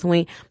 on the North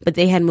Wing. But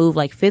they had moved,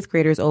 like, 5th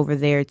graders over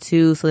there,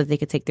 too, so that they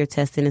could take their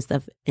testing and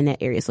stuff in that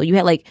area. So you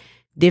had, like,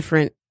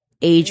 different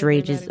age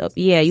ranges.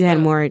 You had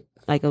more...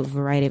 like a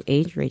variety of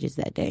age ranges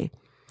that day.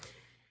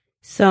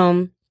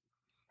 So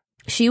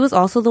she was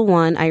also the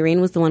one,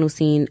 Irene was the one who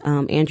seen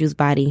Andrew's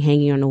body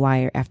hanging on the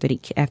wire after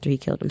he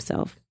killed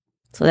himself.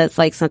 So that's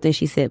like something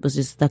she said was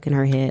just stuck in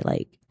her head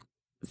like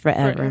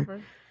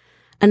forever.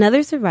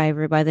 Another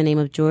survivor by the name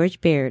of George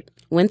Baird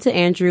went to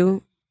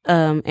Andrew's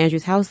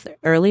house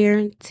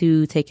earlier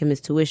to take him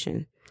his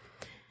tuition.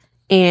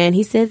 And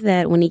he said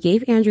that when he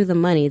gave Andrew the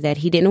money that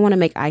he didn't want to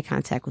make eye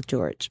contact with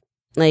George.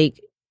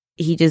 Like,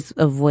 he just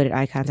avoided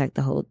eye contact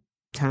the whole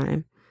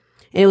time.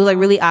 And it was, like,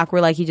 really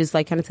awkward. Like, he just,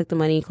 like, kind of took the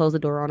money and closed the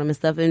door on him and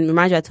stuff. And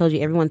remind you, I told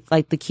you, everyone,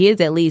 like, the kids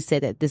at least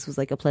said that this was,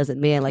 like, a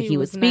pleasant man. Like, he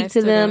would speak nice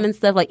to them and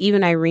stuff. Like,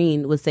 even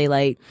Irene would say,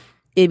 like,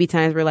 it'd be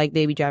times where, like,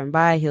 they'd be driving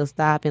by, he'll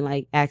stop and,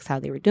 like, ask how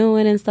they were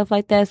doing and stuff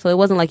like that. So it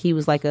wasn't like he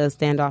was, like, a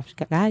standoff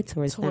guy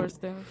towards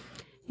them.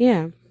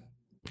 Yeah.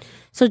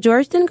 So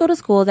George didn't go to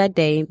school that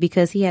day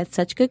because he had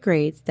such good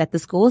grades that the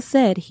school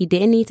said he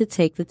didn't need to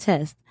take the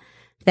test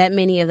that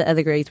many of the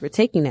other grades were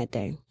taking that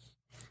day.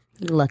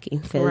 Lucky.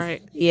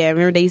 Right. Yeah,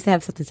 remember they used to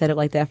have something set up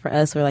like that for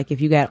us where, like,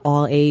 if you got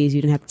all A's,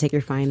 you didn't have to take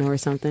your final or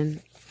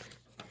something.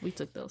 We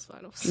took those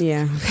finals.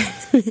 Yeah.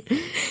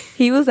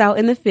 He was out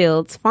in the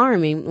fields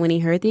farming when he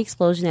heard the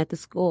explosion at the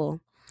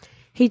school.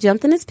 He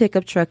jumped in his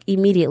pickup truck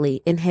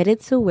immediately and headed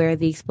to where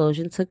the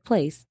explosion took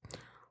place.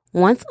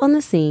 Once on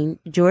the scene,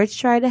 George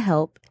tried to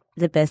help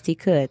the best he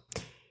could.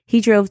 He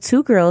drove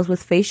 2 girls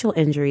with facial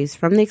injuries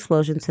from the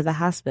explosion to the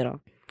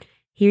hospital.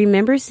 He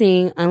remembers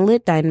seeing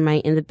unlit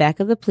dynamite in the back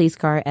of the police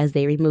car as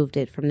they removed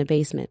it from the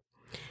basement.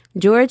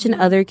 George and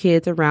other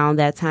kids around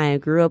that time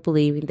grew up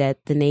believing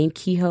that the name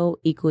Kehoe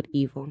equaled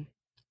evil.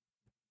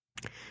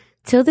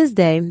 Till this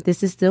day,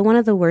 this is still one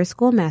of the worst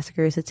school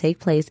massacres to take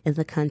place in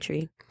the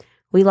country.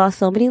 We lost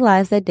so many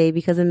lives that day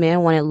because a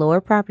man wanted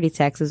lower property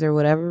taxes or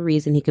whatever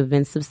reason he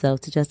convinced himself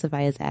to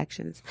justify his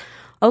actions.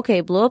 Okay,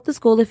 blow up the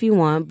school if you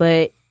want,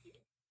 but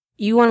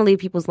you want to leave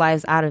people's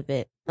lives out of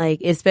it.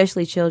 Like,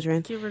 especially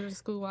children. Get rid of the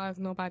school. Why is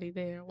nobody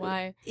there?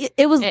 Why?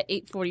 It was at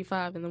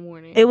 8:45 in the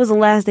morning. It was the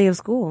last day of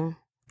school.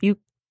 The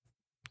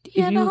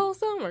whole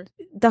summer.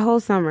 The whole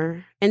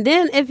summer. And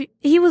then if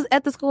he was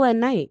at the school at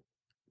night.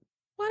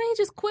 Why didn't he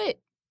just quit?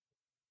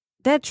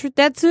 That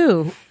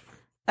too.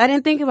 I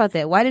didn't think about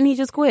that. Why didn't he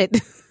just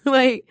quit?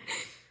 Like,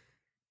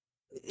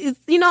 it's,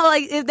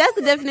 like, if that's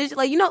the definition,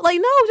 like, no,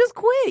 just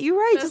quit. You're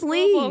right. Just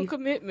leave.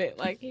 Commitment.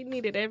 Like, he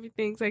needed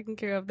everything taken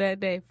care of that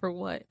day for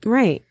what?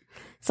 Right.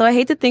 So I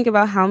hate to think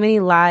about how many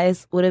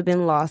lives would have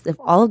been lost if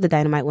all of the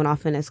dynamite went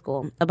off in that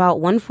school. About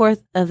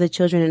 1/4 of the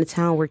children in the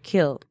town were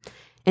killed.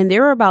 And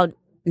there were about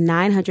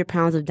 900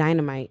 pounds of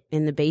dynamite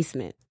in the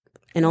basement.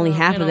 And only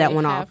half of that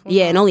went off.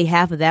 Yeah, and only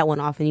half of that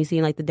went off. And you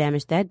see, like, the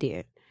damage that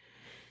did.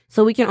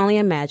 So we can only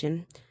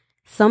imagine.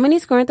 So many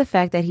scorned the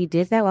fact that he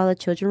did that while the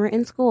children were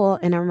in school,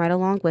 and I'm right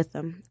along with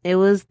them. It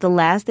was the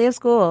last day of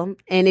school.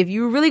 And if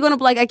you're really going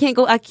to, like, I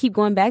keep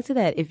going back to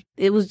that. If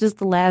it was just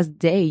the last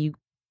day, you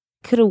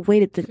could have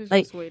waited.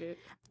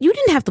 You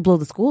didn't have to blow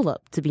the school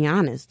up, to be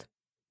honest.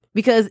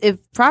 Because if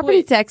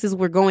property taxes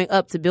were going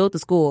up to build the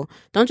school,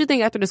 don't you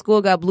think after the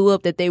school got blew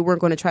up that they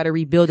weren't going to try to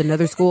rebuild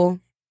another school?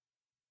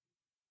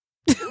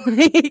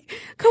 Like,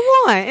 come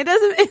on. It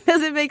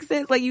doesn't make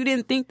sense. Like, you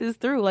didn't think this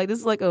through. Like, this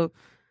is like and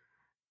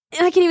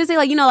I can't even say,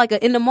 like,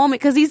 like in the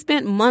moment, because he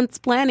spent months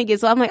planning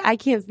it. So I'm like, I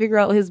can't figure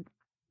out his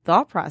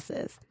thought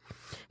process.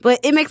 But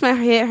it makes my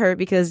head hurt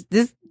because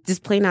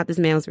just plain out, this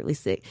man was really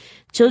sick.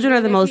 Children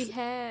are the most...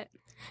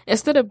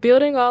 Instead of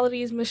building all of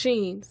these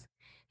machines,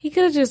 he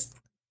could have just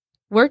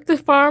worked the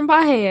farm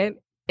by hand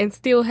and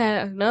still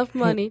had enough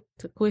money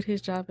to quit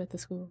his job at the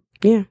school.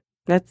 Yeah,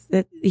 that's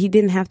it. He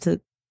didn't have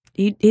to.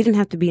 He didn't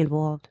have to be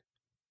involved.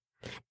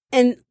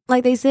 And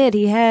like they said,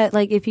 he had,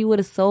 like, if he would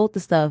have sold the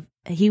stuff,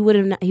 he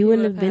wouldn't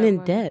have been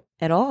in debt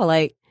at all.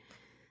 Like,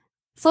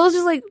 so it's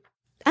just like,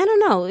 I don't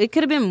know. It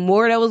could have been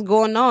more that was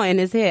going on in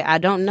his head. I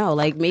don't know.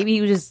 Like, maybe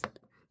he was just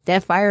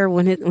that fire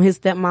when his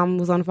stepmom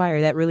was on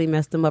fire that really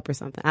messed him up or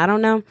something. I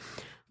don't know.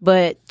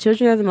 But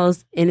children are the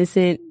most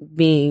innocent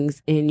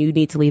beings, and you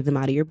need to leave them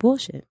out of your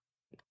bullshit.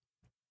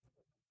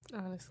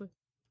 Honestly.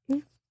 Yeah.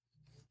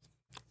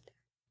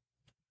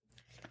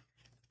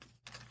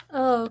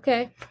 Oh,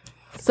 okay.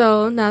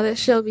 So now that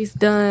Shelby's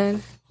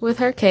done with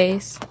her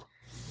case,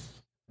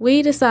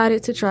 we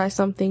decided to try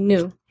something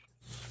new.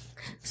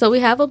 So we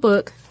have a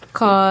book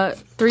called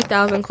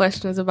 3,000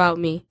 Questions About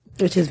Me.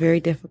 Which is very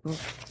difficult.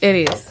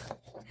 It is.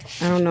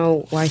 I don't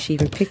know why she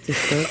even picked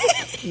this book.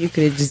 You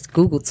could have just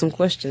Googled some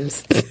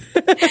questions.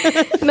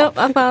 Nope,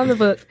 I found the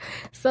book.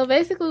 So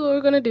basically what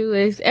we're going to do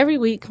is every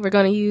week we're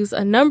going to use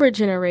a number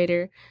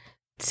generator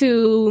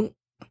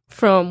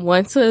from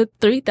 1 to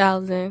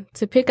 3,000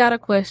 to pick out a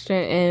question,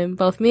 and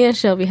both me and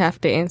Shelby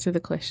have to answer the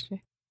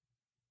question.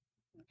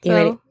 You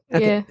ready?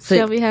 Okay. Yeah, so,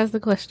 Shelby has the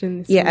question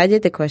this Yeah, week. I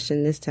did the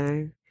question this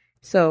time.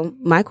 So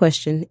my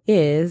question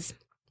is,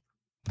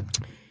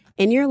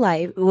 in your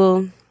life,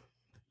 well,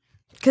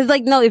 because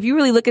no, if you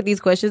really look at these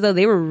questions though,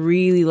 they were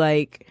really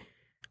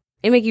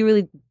it make you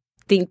really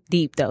think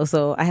deep though.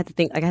 So I had to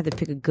think, I had to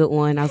pick a good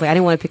one. I was like, I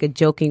didn't want to pick a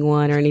joking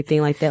one or anything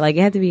like that. It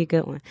had to be a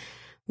good one.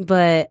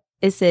 But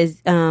it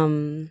says,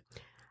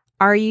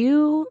 are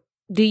you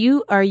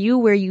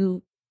where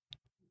you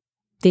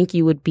think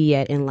you would be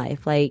at in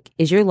life?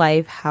 Is your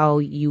life how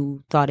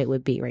you thought it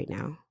would be right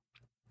now?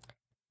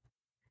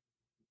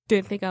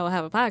 Didn't think I would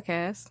have a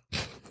podcast.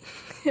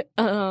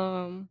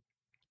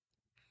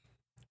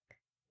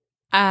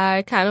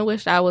 I kind of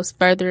wish I was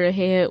further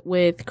ahead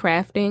with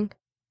crafting.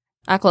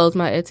 I closed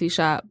my Etsy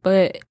shop,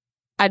 but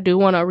I do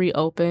want to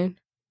reopen.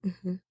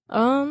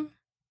 Mm-hmm.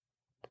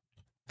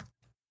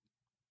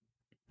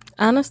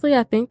 Honestly,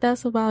 I think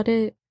that's about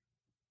it.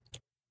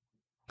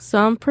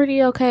 So I'm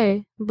pretty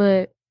okay,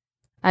 but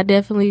I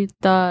definitely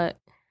thought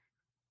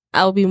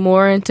I would be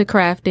more into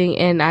crafting,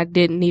 and I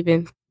didn't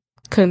even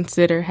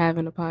consider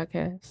having a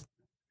podcast.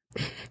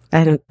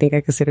 I don't think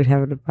I considered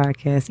having a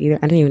podcast either.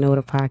 I didn't even know what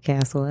a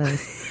podcast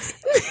was.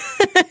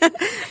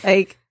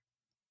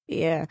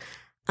 Yeah.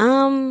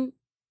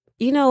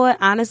 You know what?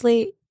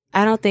 Honestly,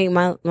 I don't think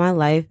my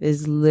life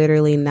is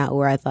literally not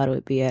where I thought it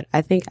would be at.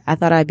 I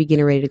thought I'd be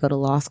getting ready to go to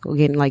law school,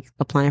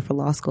 applying for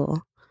law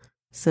school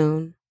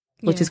soon,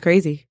 which is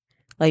crazy.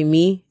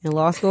 Me in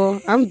law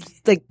school, I'm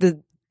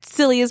the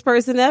silliest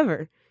person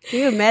ever. Can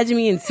you imagine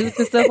me in suits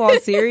and stuff all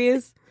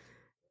serious?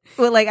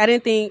 But I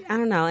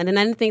don't know. And then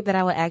I didn't think that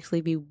I would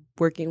actually be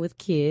working with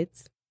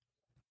kids.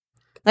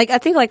 I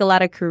think a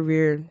lot of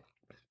career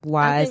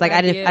wise,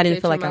 I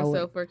didn't feel like I would.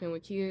 Myself working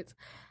with kids.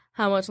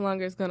 How much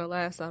longer it's gonna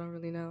last, I don't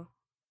really know.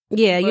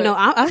 Yeah, but,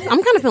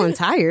 I'm kind of feeling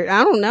tired.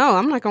 I don't know.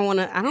 I'm not gonna want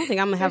to. I don't think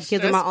I'm gonna have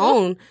kids of my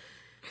own.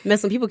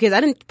 Mess some people kids.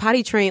 I didn't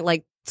potty train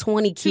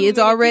 20 kids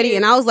already,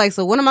 and I was like,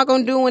 so what am I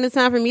gonna do when it's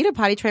time for me to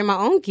potty train my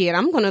own kid?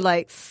 I'm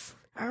gonna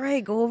all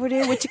right, go over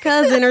there with your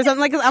cousin or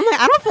something. I'm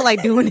I don't feel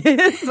like doing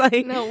this.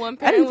 No, one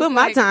parent I didn't put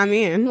my time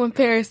in. One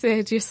parent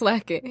said, you're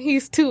slacking.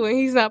 He's 2 and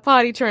he's not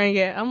potty trained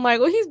yet. I'm like,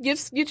 well,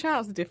 your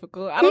child's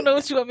difficult. I don't know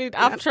what you want me to do.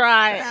 I've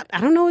tried. I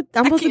don't know what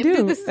I'm supposed to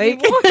do. This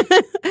anymore.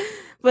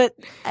 But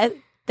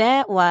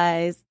that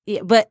wise,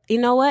 yeah, but you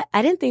know what?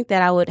 I didn't think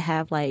that I would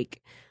have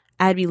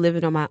I'd be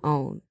living on my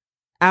own.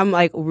 I'm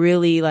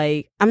really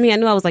I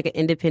knew I was an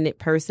independent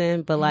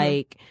person, but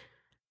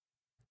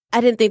I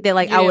didn't think that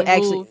you I would didn't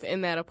actually move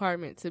in that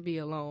apartment to be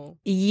alone.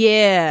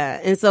 Yeah,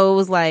 and so it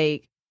was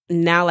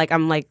now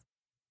I'm an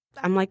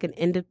I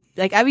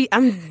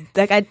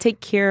take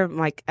care of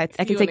I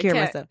can take care of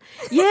myself.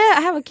 Yeah, I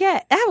have a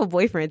cat. I have a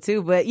boyfriend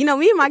too, but me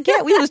and my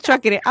cat, we was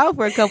trucking it out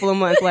for a couple of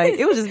months.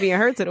 It was just being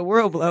her to the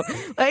world blow.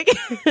 A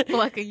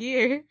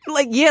year.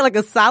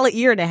 A solid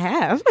year and a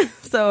half.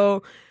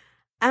 So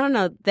I don't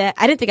know that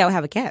I didn't think I would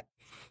have a cat.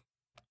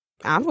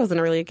 I wasn't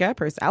really a cat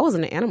person. I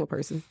wasn't an animal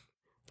person.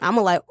 I'm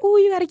oh,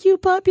 you got a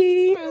cute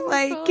puppy.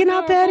 So can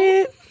I pet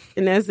it?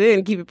 And that's it,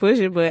 and keep it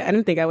pushing. But I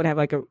didn't think I would have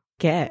a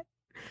cat.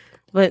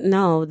 But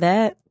no,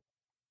 that,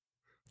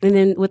 and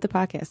then with the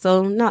podcast.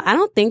 So no, I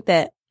don't think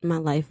that my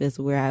life is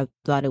where I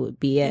thought it would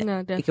be at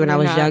when I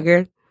was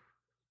younger.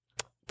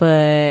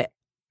 But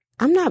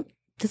I'm not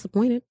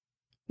disappointed.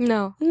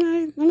 No.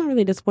 I'm not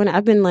really disappointed.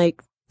 I've been I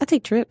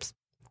take trips.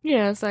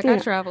 Yeah, it's I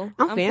travel.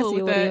 I'm fancy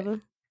cool or whatever.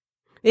 That.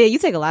 Yeah, you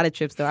take a lot of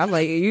trips though. I'm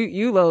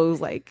you lows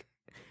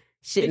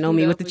shitting on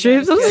me with the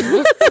trips.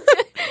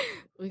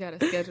 We gotta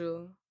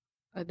schedule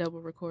a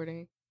double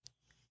recording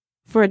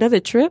for another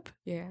trip.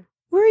 Yeah.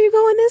 Where are you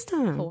going this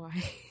time?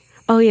 Hawaii.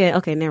 Oh yeah.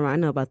 Okay, never mind. I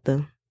know about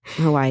the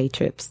Hawaii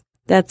trips.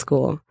 That's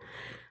cool.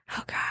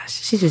 Oh gosh,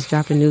 she's just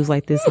dropping news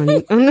like this on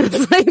you. I'm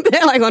just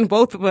that, on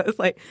both of us.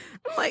 I'm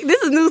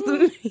this is news to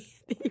me.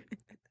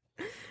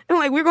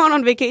 I'm we're going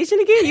on vacation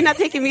again. You're not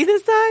taking me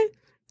this time.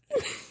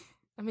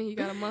 I mean, you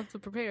got a month to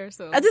prepare,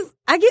 so. I get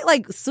I don't even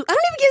get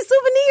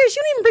souvenirs. You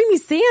don't even bring me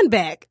sand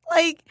back.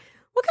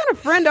 What kind of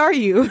friend are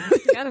you?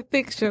 You gotta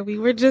think, Shelby.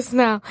 We're just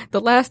now. The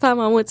last time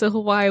I went to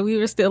Hawaii, we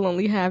were still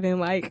only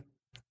having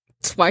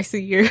twice a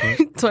year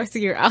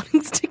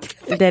outings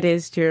together. That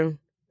is true.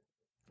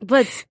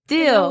 But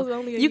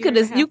still, you could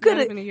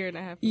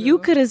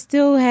have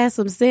still had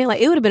some sand.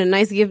 Like, it would have been a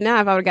nice gift now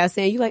if I would have got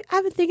sand. You like,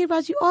 I've been thinking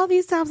about you all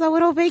these times I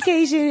went on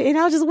vacation, and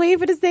I was just waiting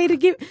for this day to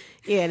give.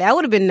 Yeah, that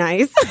would have been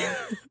nice.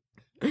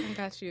 I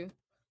got you.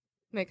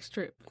 Next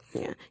trip.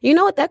 Yeah. You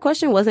know what? That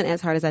question wasn't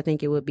as hard as I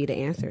think it would be to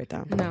answer it,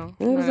 though. No.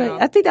 It was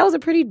I think that was a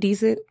pretty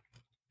decent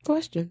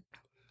question.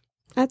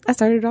 I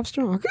started off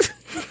strong.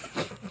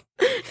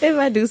 If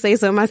I do say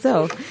so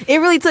myself. It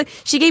really took,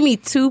 she gave me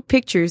 2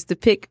 pictures to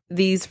pick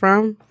these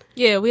from.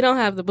 Yeah, we don't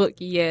have the book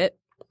yet.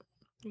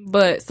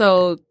 But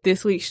so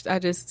this week I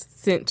just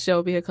sent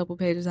Shelby a couple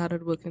pages out of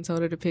the book and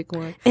told her to pick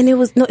one. And it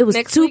was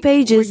Next 2 week,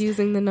 pages. We're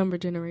using the number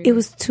generator. It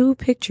was 2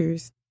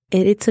 pictures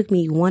and it took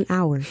me 1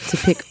 hour to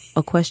pick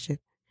a question.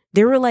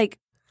 There were like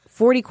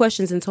 40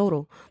 questions in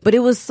total, but it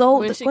was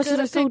the questions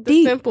are so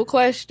deep. Simple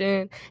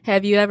question: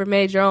 have you ever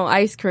made your own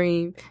ice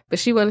cream? But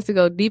she wanted to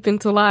go deep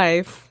into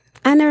life.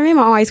 I never made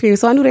my own ice cream,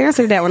 so I knew the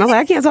answer to that one. I was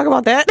like, I can't talk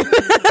about that.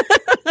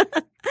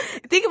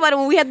 Think about it.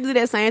 When we had to do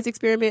that science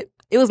experiment,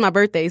 it was my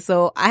birthday,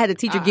 so I had the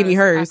teacher give me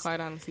hers. I quite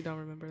honestly don't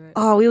remember that.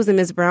 Oh, we was in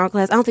Miss Brown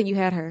class. I don't think you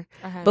had her,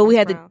 but we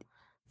had to.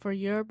 For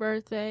your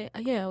birthday,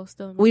 yeah, I was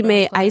still in we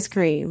made class. ice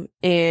cream,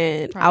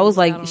 and I was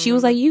like, she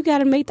was like, you got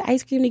to make the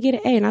ice cream to get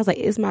an A, and I was like,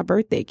 it's my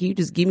birthday. Can you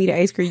just give me the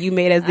ice cream you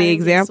made as the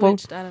example? I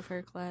switched out of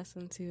her class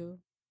until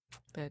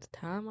that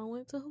time I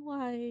went to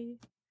Hawaii.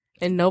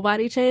 And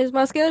nobody changed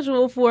my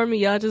schedule for me.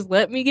 Y'all just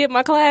let me get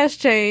my class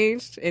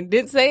changed and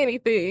didn't say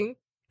anything.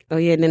 Oh,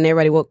 yeah. And then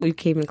everybody we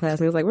came in class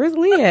and it was like, where's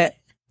Leah at?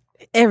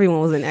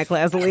 Everyone was in that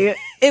class, Leah.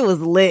 It was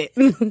lit.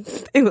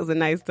 It was a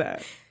nice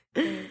time.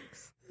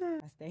 Thanks.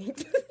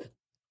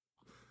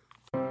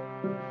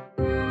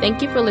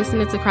 Thank you for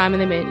listening to Crime in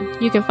the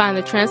Mitten. You can find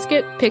the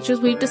transcript, pictures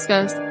we've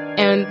discussed,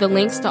 and the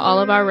links to all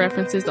of our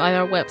references on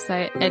our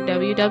website at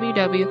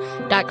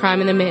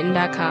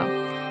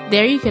www.crimeinthemitten.com.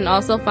 There you can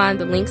also find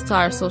the links to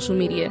our social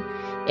media.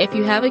 If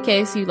you have a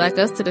case you'd like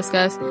us to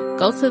discuss,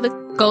 go to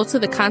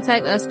the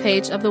Contact Us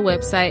page of the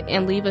website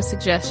and leave a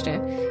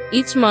suggestion.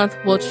 Each month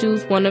we'll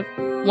choose one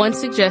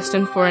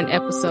suggestion for an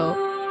episode.